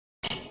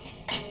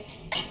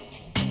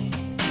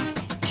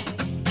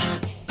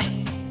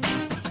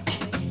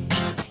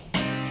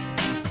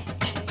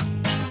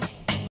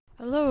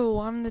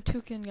I'm the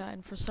Toucan guy,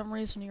 and for some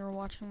reason you're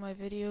watching my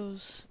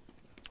videos,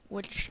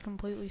 which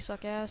completely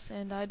suck ass,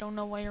 and I don't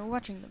know why you're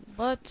watching them,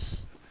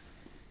 but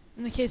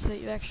in the case that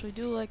you actually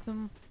do like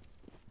them,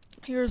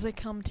 here's a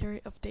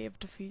commentary of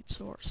DoD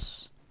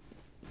Source.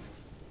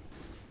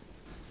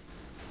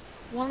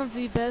 One of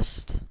the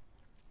best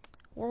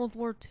World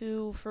War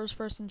II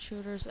first-person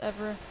shooters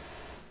ever,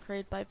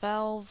 created by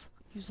Valve,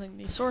 using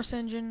the Source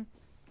engine,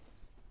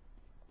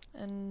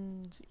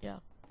 and yeah.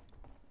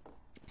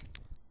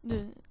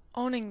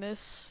 Owning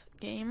this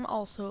game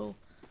also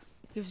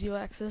gives you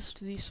access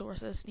to the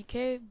Source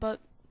SDK,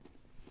 but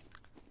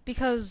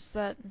because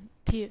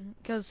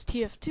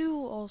TF2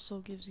 also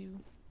gives you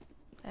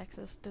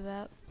access to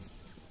that,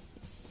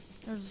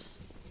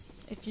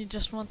 if you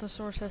just want the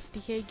Source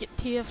SDK, get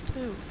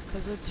TF2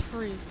 because it's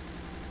free.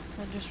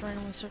 And just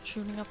randomly start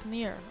shooting up in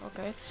the air.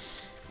 Okay.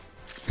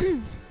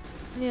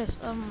 Yes.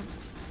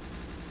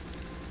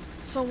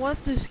 So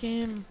what this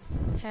game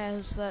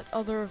has that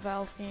other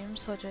Valve games,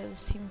 such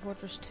as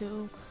Teamfortress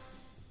 2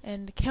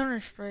 and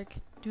Counter-Strike,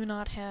 do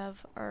not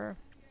have are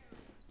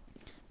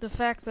the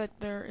fact that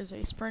there is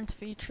a sprint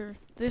feature.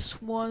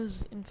 This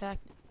was, in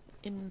fact,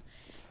 in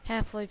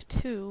Half-Life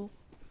 2,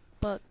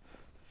 but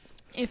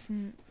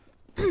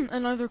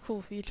another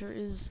cool feature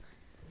is,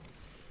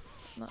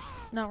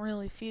 not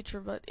really feature,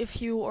 but if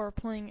you are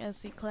playing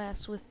as the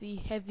class with the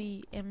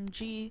heavy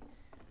MG,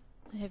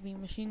 heavy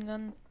machine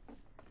gun,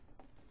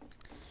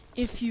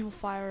 if you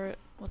fire it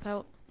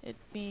without it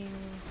being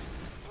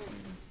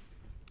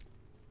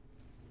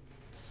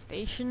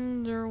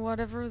stationed or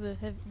whatever,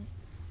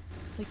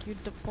 like you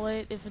deploy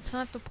it, if it's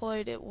not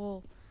deployed, it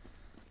will,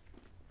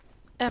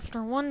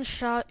 after one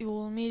shot, you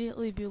will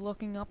immediately be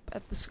looking up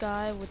at the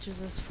sky, which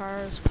is as far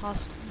as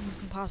you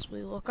can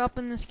possibly look up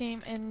in this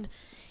game, and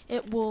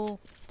it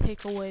will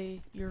take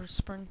away your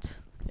sprint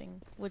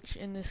thing, which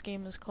in this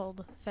game is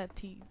called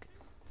fatigue,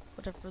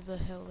 whatever the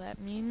hell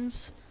that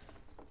means.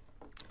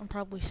 I'm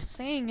probably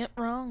saying it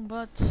wrong,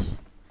 but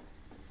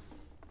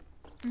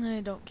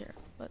I don't care.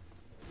 But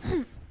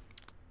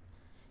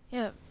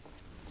yeah,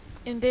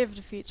 in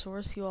DoD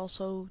Source, you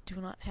also do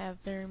not have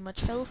very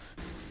much health,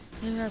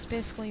 and that's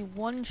basically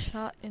one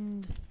shot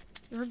and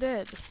you're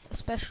dead,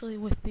 especially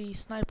with the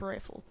sniper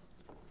rifle,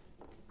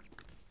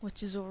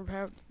 which is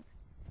overpowered.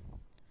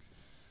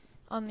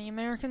 On the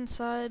American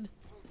side,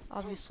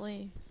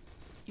 obviously,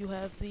 you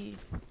have the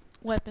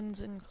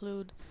weapons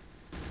include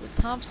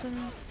the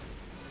Thompson,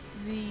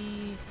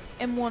 the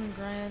M1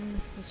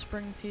 Grand, the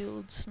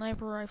Springfield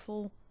sniper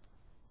rifle,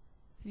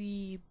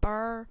 the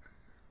bar,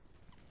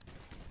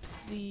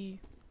 the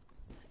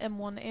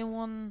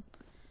M1A1,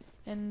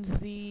 and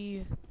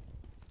the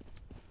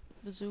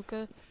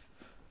bazooka,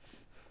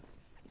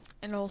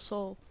 and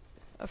also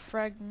a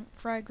frag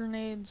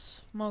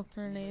grenades, smoke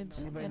grenades,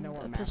 and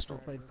a pistol.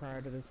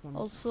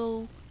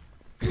 Also,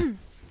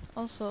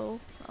 also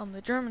on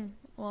the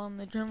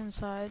German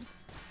side,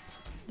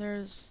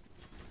 there's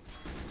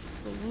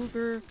the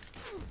Luger,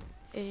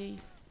 a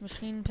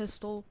machine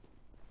pistol,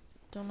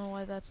 don't know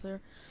why that's there,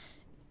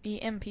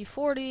 the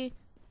MP40,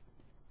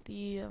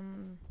 the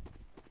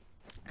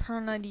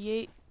Kar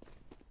 98,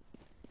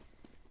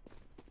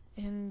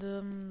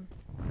 and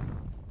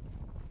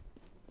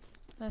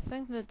I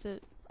think that's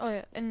it. Oh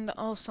yeah, and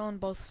also on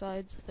both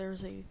sides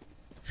there's a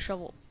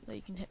shovel that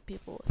you can hit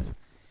people with.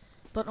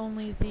 But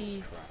only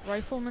the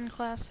rifleman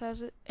class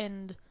has it,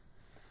 and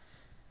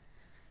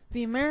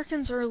the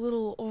Americans are a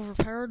little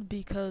overpowered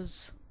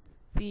because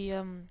the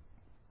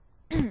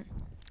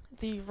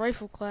the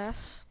rifle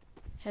class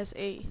has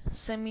a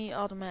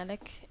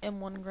semi-automatic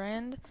M1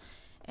 Grand,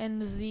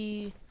 and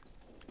the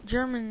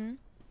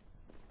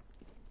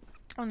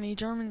on the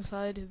German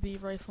side, the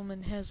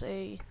rifleman has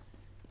a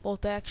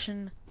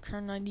bolt-action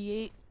Kar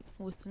 98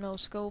 with no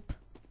scope,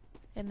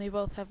 and they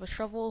both have a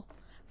shovel,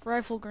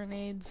 rifle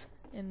grenades,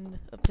 and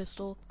a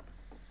pistol.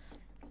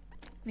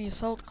 The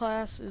assault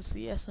class is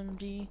the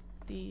SMG,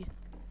 the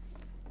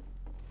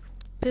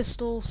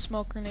pistol,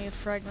 smoke grenade,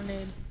 frag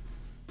grenade,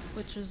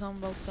 which is on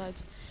both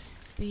sides,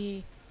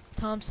 the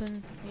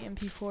Thompson, the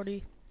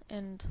MP40,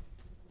 and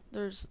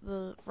there's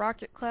the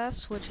rocket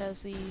class, which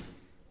has the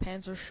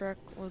Panzerschreck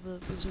or the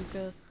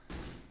bazooka.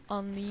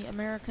 On the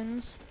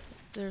Americans,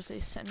 there's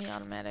a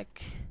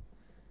semi-automatic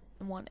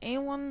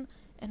M1A1,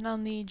 and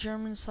on the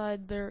German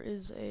side there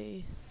is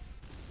a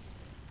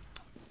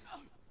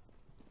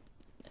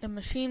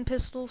machine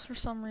pistol for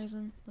some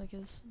reason, like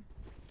a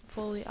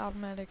fully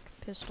automatic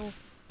pistol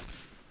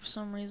for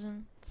some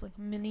reason. It's like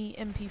a mini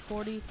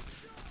MP40.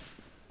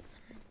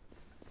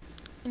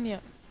 And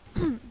yeah,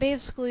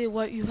 basically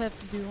what you have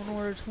to do in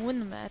order to win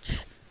the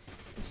match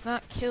is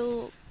not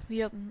kill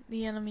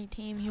the enemy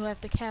team, you have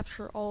to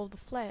capture all of the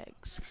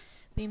flags.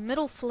 The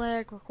middle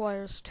flag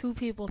requires 2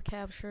 people to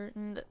capture,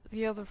 and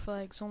the other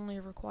flags only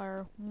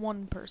require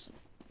 1 person.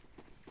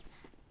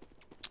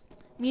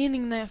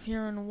 Meaning that if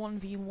you're in a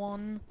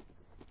 1v1,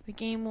 the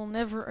game will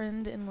never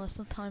end unless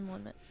the time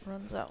limit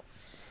runs out.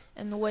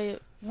 And the way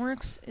it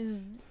works is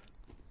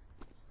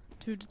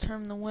to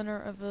determine the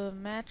winner of a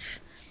match.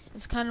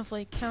 It's kind of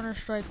like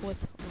Counter-Strike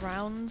with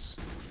rounds,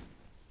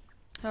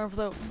 However,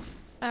 though,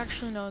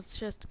 actually no, it's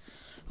just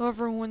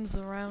whoever wins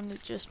the round,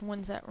 it just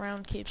wins that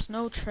round, keeps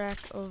no track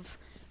of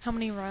how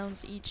many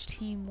rounds each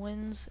team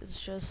wins.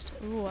 It's just,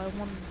 ooh, I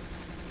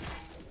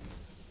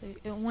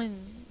won.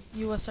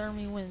 U.S.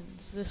 Army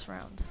wins this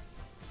round.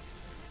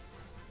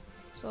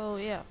 So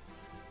yeah,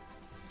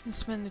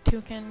 it's been the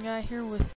Toucan guy here with